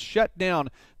defense has shut down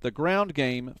the ground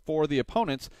game for the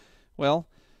opponents. Well,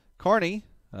 Kearney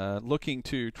looking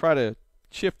to try to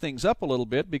shift things up a little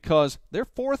bit because they're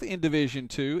 4th in Division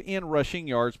II in rushing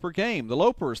yards per game. The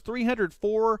Lopers,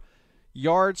 304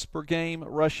 yards per game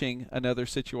rushing, another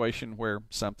situation where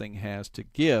something has to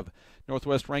give.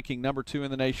 Northwest ranking number 2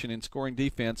 in the nation in scoring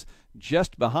defense,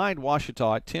 just behind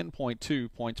Ouachita at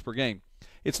 10.2 points per game.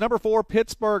 It's number 4,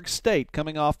 Pittsburgh State,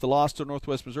 coming off the loss to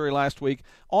Northwest Missouri last week.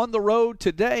 On the road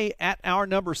today at our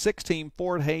number 6 team,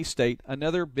 Fort Hays State.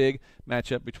 Another big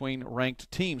matchup between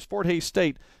ranked teams. Fort Hays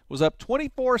State was up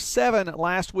 24-7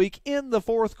 last week in the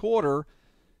 4th quarter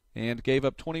and gave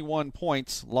up 21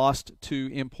 points, lost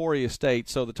to Emporia State.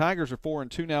 So the Tigers are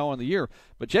 4-2 now on the year.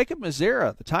 But Jacob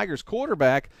Mazzara, the Tigers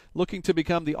quarterback, looking to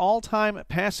become the all-time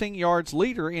passing yards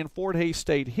leader in Fort Hays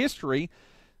State history,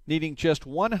 needing just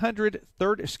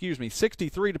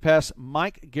 63 to pass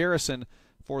Mike Garrison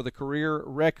for the career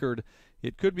record.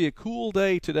 It could be a cool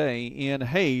day today in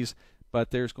Hays, but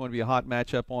there's going to be a hot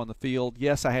matchup on the field.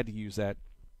 Yes, I had to use that.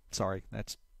 Sorry,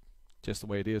 that's just the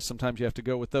way it is. Sometimes you have to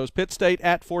go with those. Pitt State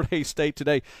at Fort Hays State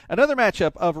today. Another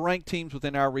matchup of ranked teams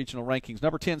within our regional rankings.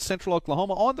 Number 10, Central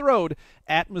Oklahoma on the road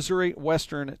at Missouri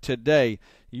Western today.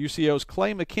 UCO's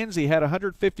Clay McKenzie had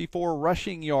 154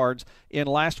 rushing yards in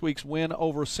last week's win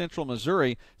over Central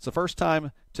Missouri. It's the first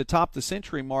time to top the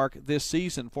century mark this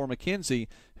season for McKenzie,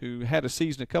 who had a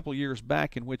season a couple years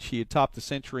back in which he had topped the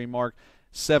century mark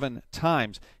 7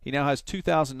 times. He now has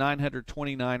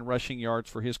 2,929 rushing yards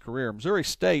for his career. Missouri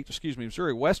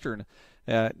Western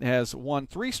has won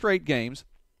 3 straight games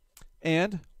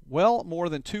and well more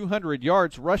than 200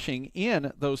 yards rushing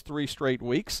in those 3 straight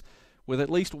weeks, with at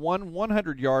least one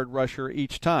 100-yard rusher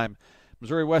each time.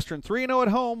 Missouri Western 3-0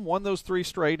 at home, won those 3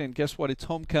 straight, and guess what? It's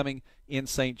homecoming in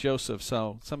St. Joseph.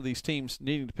 So some of these teams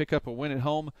needing to pick up a win at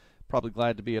home, probably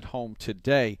glad to be at home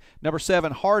today. Number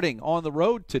 7, Harding on the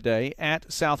road today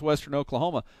at Southwestern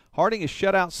Oklahoma. Harding has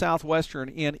shut out Southwestern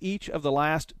in each of the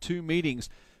last 2 meetings,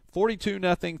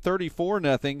 42-0,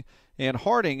 34-0, and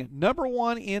Harding, number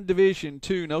 1 in Division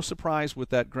II. No surprise with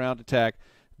that ground attack.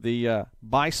 The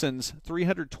Bison's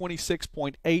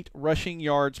 326.8 rushing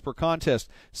yards per contest.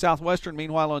 Southwestern,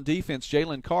 meanwhile, on defense,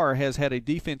 Jalen Carr has had a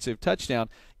defensive touchdown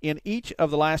in each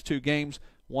of the last 2 games,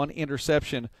 1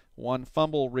 interception, 1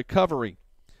 fumble recovery.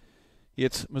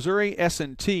 It's Missouri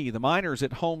S&T, the Miners,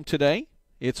 at home today.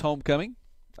 It's homecoming.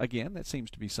 Again, that seems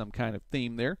to be some kind of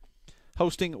theme there.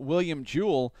 Hosting William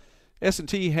Jewell.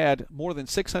 S&T had more than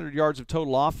 600 yards of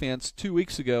total offense 2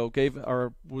 weeks ago,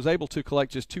 was able to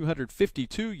collect just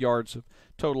 252 yards of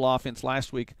total offense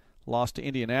last week, lost to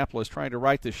Indianapolis, trying to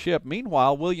right the ship.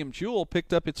 Meanwhile, William Jewell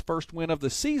picked up its first win of the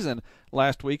season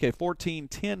last week, a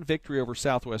 14-10 victory over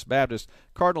Southwest Baptist.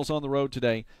 Cardinals on the road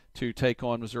today to take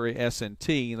on Missouri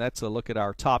S&T. That's a look at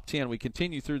our top 10. We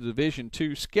continue through the Division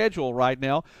II schedule right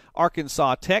now.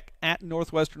 Arkansas Tech at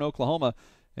Northwestern Oklahoma,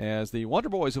 as the Wonder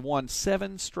Boys have won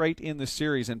 7 straight in the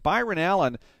series. And Byron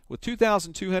Allen with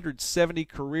 2,270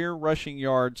 career rushing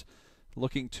yards,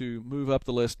 looking to move up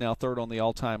the list, now 3rd on the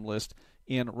all-time list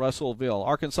in Russellville.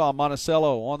 Arkansas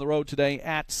Monticello on the road today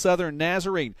at Southern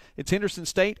Nazarene. It's Henderson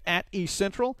State at East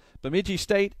Central. Bemidji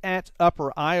State at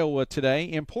Upper Iowa today.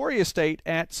 Emporia State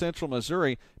at Central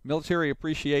Missouri. Military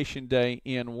Appreciation Day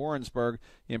in Warrensburg.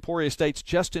 Emporia State's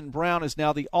Justin Brown is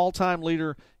now the all-time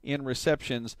leader in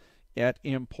receptions at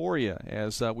Emporia.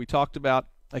 As we talked about,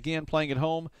 again, playing at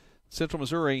home, Central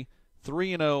Missouri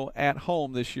 3-0 at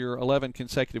home this year, 11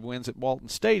 consecutive wins at Walton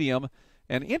Stadium.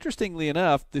 And interestingly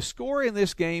enough, the score in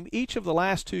this game each of the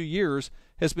last 2 years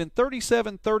has been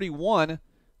 37-31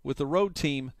 with the road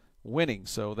team winning.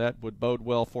 So that would bode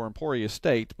well for Emporia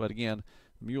State. But again,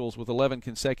 Mules with 11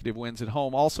 consecutive wins at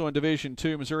home. Also in Division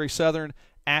II, Missouri Southern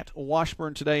at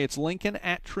Washburn today. It's Lincoln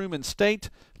at Truman State,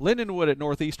 Lindenwood at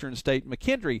Northeastern State,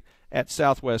 McKendree at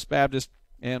Southwest Baptist,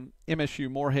 and MSU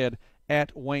Moorhead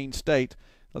at Wayne State.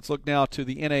 Let's look now to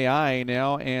the NAIA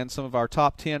now and some of our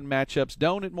top 10 matchups.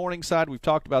 Doane at Morningside, we've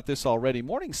talked about this already.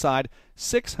 Morningside,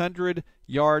 600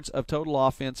 yards of total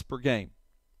offense per game.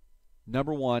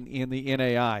 Number 1 in the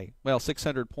NAIA. Well,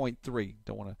 600.3.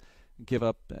 Don't want to give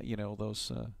up,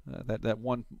 that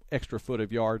 1 extra foot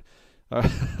of yard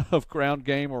of ground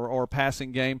game or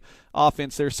passing game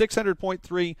offense there.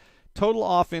 600.3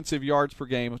 Total offensive yards per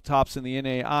game tops in the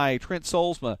NAI. Trent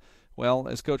Solzma, well,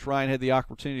 as Coach Ryan had the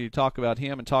opportunity to talk about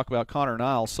him and talk about Connor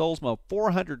Niles, Solzma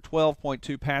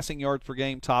 412.2 passing yards per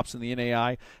game, tops in the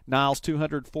NAI. Niles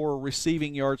 204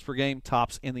 receiving yards per game,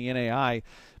 tops in the NAI.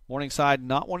 Morningside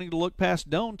not wanting to look past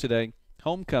Doane today.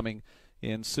 Homecoming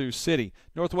in Sioux City.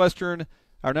 Northwestern,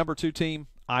 our number 2 team,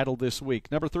 idle this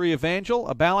week. Number 3, Evangel,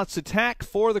 a balanced attack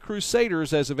for the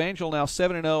Crusaders as Evangel now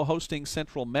 7-0 hosting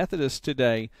Central Methodist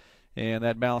today. And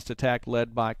that balanced attack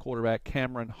led by quarterback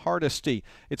Cameron Hardesty.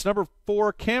 It's number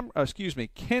 4,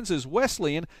 Kansas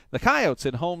Wesleyan. The Coyotes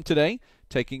at home today,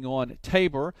 taking on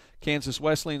Tabor. Kansas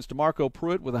Wesleyan's DeMarco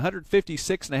Pruitt with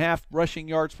 156.5 rushing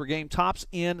yards per game, tops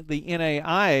in the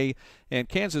NAIA. And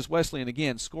Kansas Wesleyan,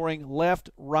 again, scoring left,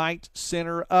 right,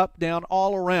 center, up, down,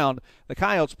 all around. The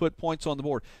Coyotes put points on the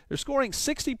board. They're scoring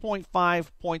 60.5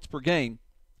 points per game,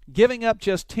 giving up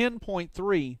just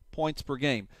 10.3 points per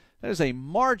game. That is a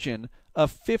margin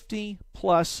of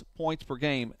 50-plus points per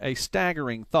game, a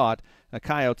staggering thought. The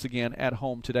Coyotes again at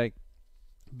home today.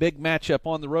 Big matchup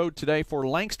on the road today for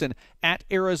Langston at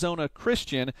Arizona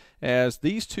Christian, as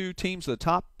these two teams are the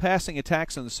top passing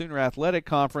attacks in the Sooner Athletic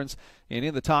Conference and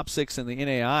in the top 6 in the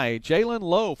NAI. Jalen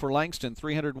Lowe for Langston,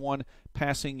 301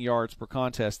 passing yards per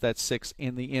contest. That's 6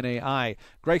 in the NAI.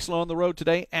 Graceville on the road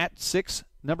today at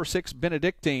number 6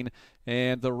 Benedictine,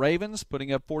 and the Ravens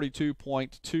putting up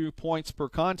 42.2 points per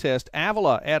contest.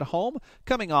 Avila at home,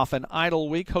 coming off an idle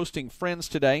week, hosting Friends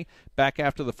today, back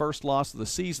after the first loss of the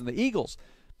season. The Eagles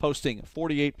posting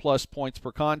 48-plus points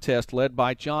per contest, led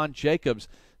by John Jacobs,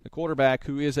 the quarterback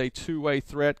who is a two-way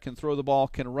threat, can throw the ball,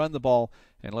 can run the ball,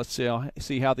 and let's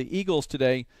see how the Eagles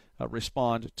today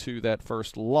respond to that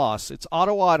first loss. It's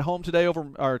Ottawa at home today,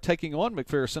 taking on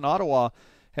McPherson. Ottawa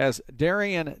has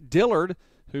Darian Dillard,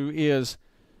 who is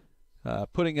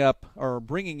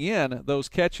bringing in those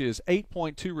catches,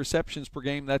 8.2 receptions per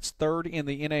game. That's 3rd in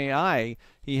the NAI.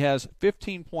 He has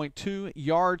 15.2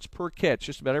 yards per catch.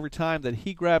 Just about every time that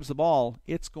he grabs the ball,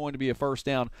 it's going to be a first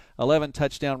down. 11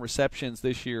 touchdown receptions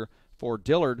this year for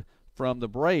Dillard from the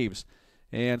Braves.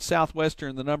 And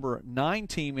Southwestern, the number 9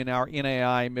 team in our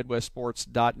NAI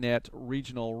MidwestSports.net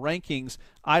regional rankings,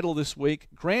 idle this week.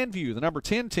 Grandview, the number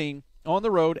 10 team, on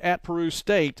the road at Peru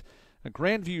State.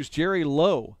 Grandview's Jerry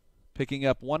Lowe picking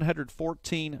up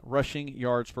 114 rushing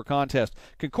yards per contest.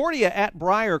 Concordia at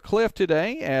Briar Cliff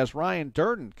today, as Ryan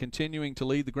Durden continuing to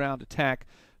lead the ground attack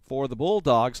for the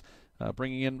Bulldogs,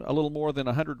 bringing in a little more than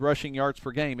 100 rushing yards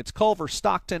per game. It's Culver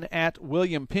Stockton at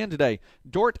William Penn today.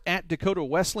 Dort at Dakota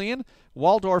Wesleyan.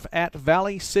 Waldorf at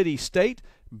Valley City State.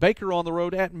 Baker on the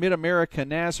road at Mid-America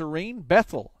Nazarene.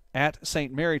 Bethel at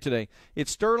St. Mary today.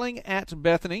 It's Sterling at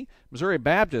Bethany. Missouri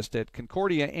Baptist at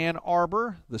Concordia Ann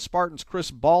Arbor. The Spartans' Chris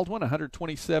Baldwin,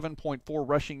 127.4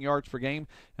 rushing yards per game,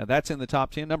 and that's in the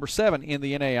top 10. Number 7 in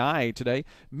the NAIA today.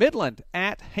 Midland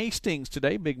at Hastings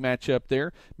today. Big matchup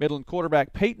there. Midland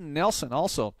quarterback Peyton Nelson,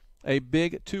 also a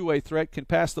big two-way threat, can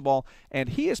pass the ball, and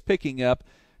he is picking up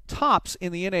tops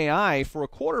in the NAI for a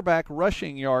quarterback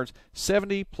rushing yards,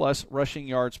 70-plus rushing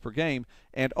yards per game.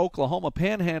 And Oklahoma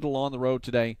Panhandle on the road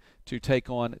today to take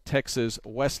on Texas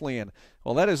Wesleyan.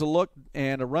 Well, that is a look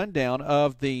and a rundown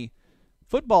of the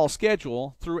football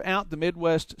schedule throughout the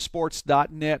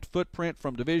MidwestSports.net footprint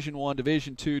from Division I,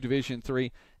 Division II, Division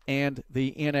III, and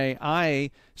the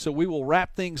NAIA. So we will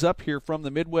wrap things up here from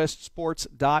the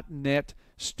MidwestSports.net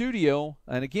studio.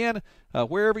 And again,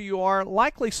 wherever you are,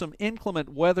 likely some inclement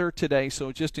weather today,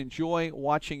 so just enjoy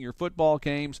watching your football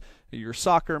games, your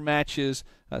soccer matches,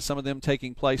 some of them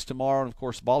taking place tomorrow, and of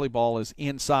course volleyball is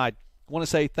inside. I want to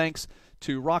say thanks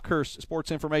to Rockhurst Sports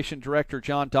Information Director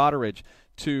John Dodderidge,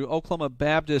 to Oklahoma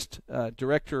Baptist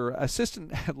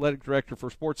Assistant Athletic Director for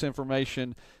Sports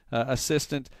Information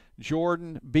Assistant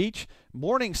Jordan Beach,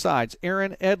 Morningside's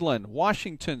Aaron Edlin,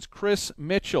 Washington's Chris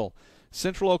Mitchell,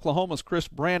 Central Oklahoma's Chris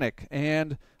Brannick,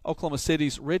 and Oklahoma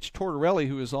City's Rich Tortorelli,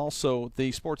 who is also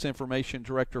the Sports Information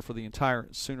Director for the entire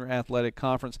Sooner Athletic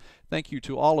Conference. Thank you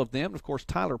to all of them. And of course,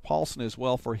 Tyler Paulson as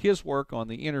well for his work on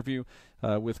the interview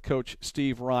with Coach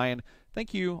Steve Ryan.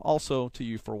 Thank you also to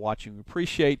you for watching. We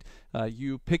appreciate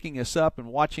you picking us up and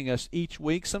watching us each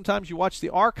week. Sometimes you watch the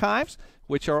archives,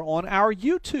 which are on our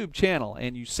YouTube channel,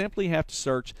 and you simply have to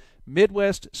search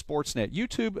Midwest Sportsnet.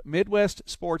 YouTube, Midwest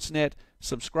Sportsnet,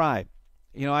 subscribe.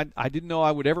 You know, I didn't know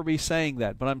I would ever be saying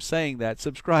that, but I'm saying that.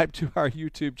 Subscribe to our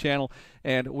YouTube channel,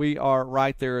 and we are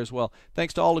right there as well.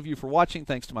 Thanks to all of you for watching.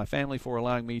 Thanks to my family for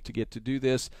allowing me to get to do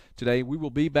this today. We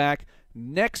will be back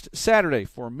next Saturday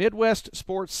for Midwest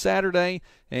Sports Saturday.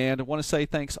 And I want to say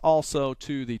thanks also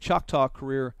to the Choctaw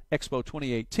Career Expo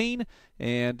 2018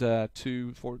 and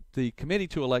for the committee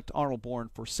to elect Arnold Bourne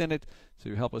for Senate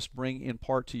to help us bring in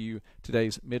part to you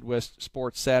today's Midwest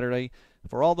Sports Saturday.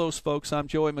 For all those folks, I'm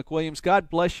Joey McWilliams. God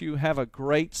bless you. Have a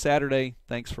great Saturday.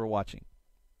 Thanks for watching.